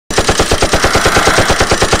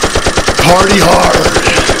party hard,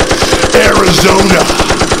 Arizona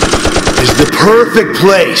is the perfect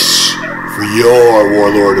place for your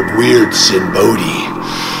Warlord of Weird, Sinn Bodhi,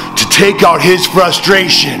 to take out his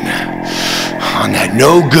frustration on that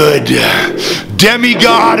no-good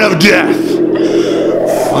demigod of death,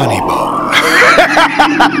 Funny Bone.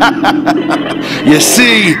 You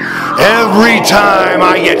see, every time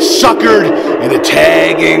I get suckered into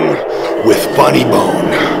tagging with Funny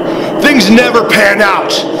Bone, things never pan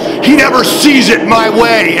out. He never sees it my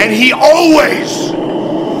way, and he always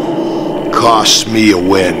costs me a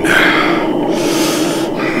win.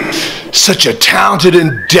 Such a talented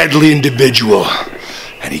and deadly individual,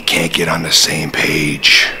 and he can't get on the same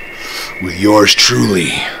page with yours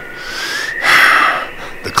truly,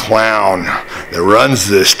 the clown that runs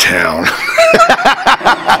this town.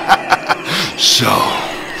 So,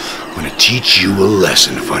 I'm gonna teach you a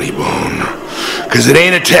lesson, Funny Bone, because it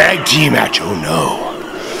ain't a tag team match, oh no.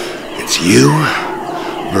 It's you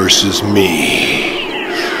versus me.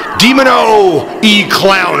 Demino e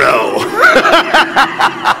Clowno.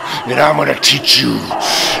 And I'm gonna teach you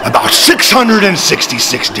about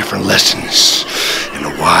 666 different lessons and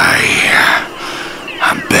why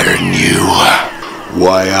I'm better than you,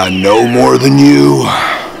 why I know more than you,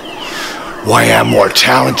 why I'm more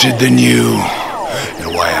talented than you,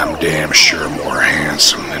 and why I'm damn sure more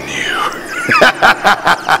handsome than you.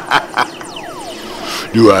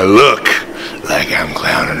 Do I look like I'm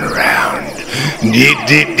clowning around?